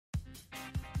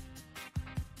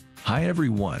Hi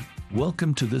everyone,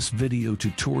 welcome to this video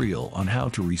tutorial on how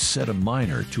to reset a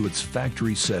miner to its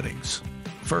factory settings.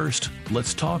 First,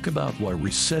 let's talk about why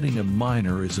resetting a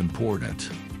miner is important.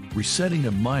 Resetting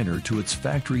a miner to its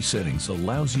factory settings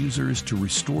allows users to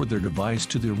restore their device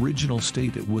to the original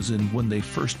state it was in when they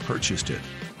first purchased it,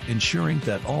 ensuring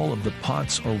that all of the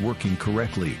pots are working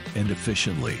correctly and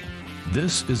efficiently.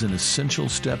 This is an essential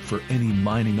step for any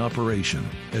mining operation,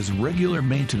 as regular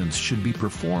maintenance should be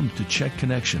performed to check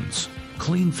connections,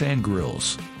 clean fan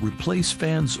grills, replace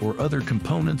fans or other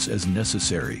components as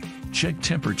necessary, check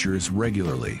temperatures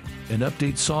regularly, and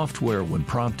update software when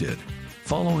prompted.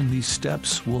 Following these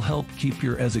steps will help keep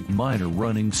your ASIC miner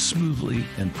running smoothly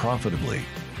and profitably.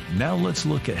 Now let's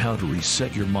look at how to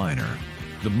reset your miner.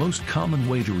 The most common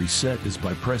way to reset is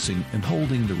by pressing and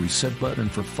holding the reset button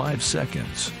for 5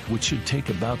 seconds, which should take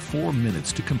about 4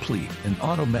 minutes to complete and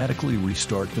automatically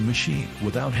restart the machine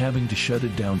without having to shut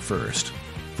it down first.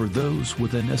 For those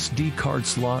with an SD card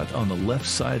slot on the left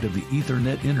side of the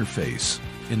Ethernet interface,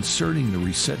 inserting the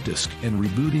reset disk and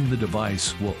rebooting the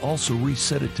device will also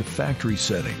reset it to factory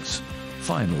settings.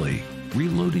 Finally,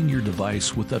 reloading your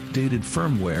device with updated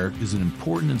firmware is an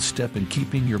important step in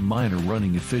keeping your miner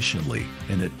running efficiently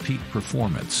and at peak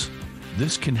performance.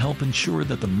 This can help ensure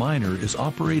that the miner is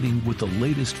operating with the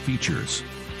latest features,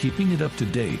 keeping it up to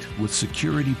date with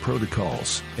security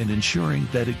protocols, and ensuring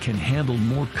that it can handle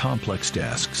more complex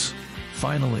tasks.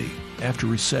 Finally, after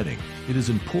resetting, it is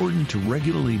important to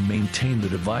regularly maintain the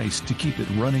device to keep it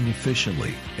running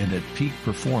efficiently and at peak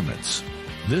performance.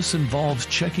 This involves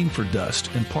checking for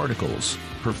dust and particles,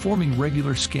 performing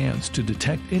regular scans to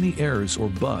detect any errors or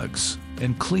bugs,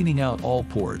 and cleaning out all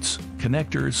ports,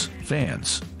 connectors,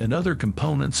 fans, and other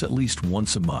components at least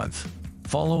once a month.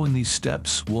 Following these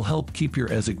steps will help keep your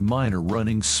ASIC miner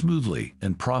running smoothly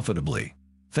and profitably.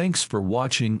 Thanks for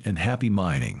watching and happy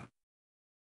mining.